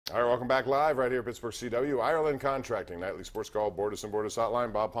All right, welcome back live right here at Pittsburgh CW. Ireland Contracting, Nightly Sports Call, Borders and Borders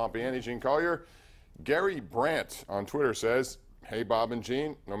Hotline. Bob Pompeani, Gene Collier. Gary Brandt on Twitter says, hey, Bob and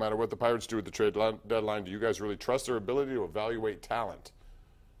Gene, no matter what the Pirates do at the trade deadline, do you guys really trust their ability to evaluate talent?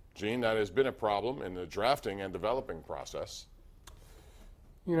 Gene, that has been a problem in the drafting and developing process.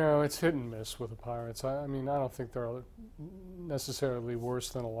 You know, it's hit and miss with the Pirates. I mean, I don't think they're necessarily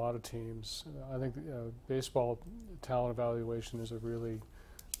worse than a lot of teams. I think baseball talent evaluation is a really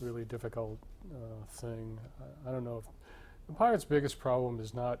difficult thing. I don't know if the Pirates' biggest problem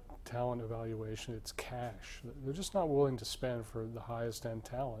is not talent evaluation, it's cash. They're just not willing to spend for the highest end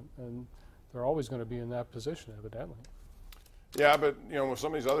talent, and they're always going to be in that position, evidently. Yeah, but, you know, with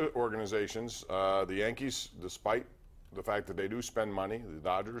some of these other organizations, the Yankees, despite the fact that they do spend money, the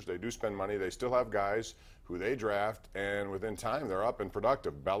Dodgers, they do spend money, they still have guys who they draft, and within time they're up and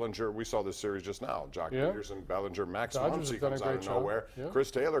productive. Bellinger, we saw this series just now. Jock Peterson, Bellinger, Max Muncy comes out of nowhere.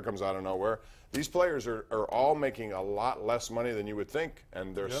 Chris Taylor comes out of nowhere. These players are all making a lot less money than you would think,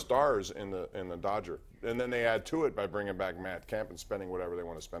 and they're stars in the Dodger. And then they add to it by bringing back Matt Kemp and spending whatever they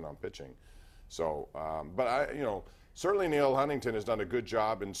want to spend on pitching. So, but you know, certainly Neil Huntington has done a good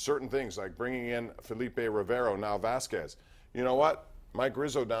job in certain things, like bringing in Felipe Rivero, now Vasquez. You know what? Mike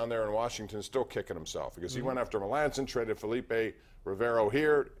Rizzo down there in Washington is still kicking himself because he went after Melanson, traded Felipe Rivero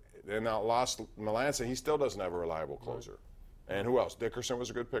here, and now lost Melanson. He still doesn't have a reliable closer. And who else? Dickerson was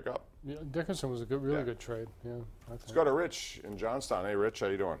a good pickup. Yeah, Dickerson was a good, really good trade. Yeah. Let's go to Rich in Johnstown. Hey, Rich, how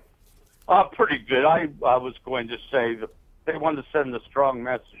you doing? Pretty good. I was going to say that they wanted to send a strong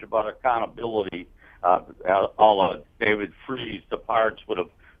message about accountability. David Freese, the Pirates would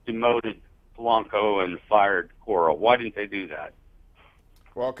have demoted Polanco and fired Cora. Why didn't they do that?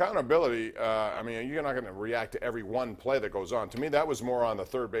 Well, accountability, I mean, you're not going to react to every one play that goes on. To me, that was more on the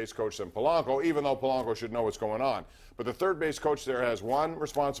third base coach than Polanco, even though Polanco should know what's going on. But the third base coach there has one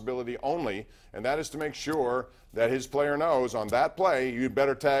responsibility only, and that is to make sure that his player knows on that play, you'd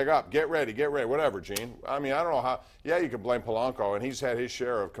better tag up. Get ready, whatever, Gene. I mean, I don't know how. Yeah, you can blame Polanco, and he's had his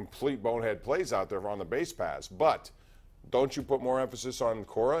share of complete bonehead plays out there on the base pass. But don't you put more emphasis on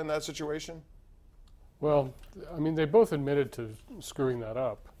Cora in that situation? Well, I mean, they both admitted to screwing that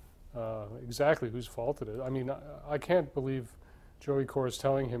up. Exactly whose fault it is. I mean, I can't believe Joey Cora is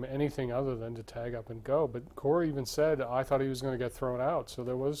telling him anything other than to tag up and go. But Cora even said, I thought he was going to get thrown out. So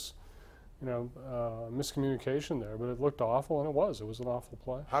there was, you know, miscommunication there. But it looked awful, and it was. It was an awful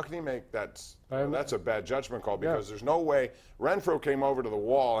play. How can he make that? That's a bad judgment call because there's no way. Renfroe came over to the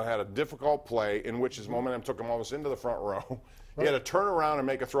wall and had a difficult play in which his momentum took him almost into the front row. He had to turn around and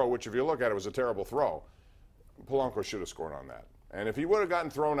make a throw, which if you look at it was a terrible throw. Polanco should have scored on that. And if he would have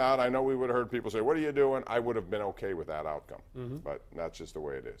gotten thrown out, I know we would have heard people say, what are you doing? I would have been okay with that outcome. But that's just the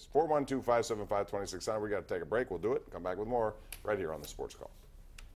way it is. 412-575-2600. We got to take a break. We'll do it. Come back with more right here on the Sports Call.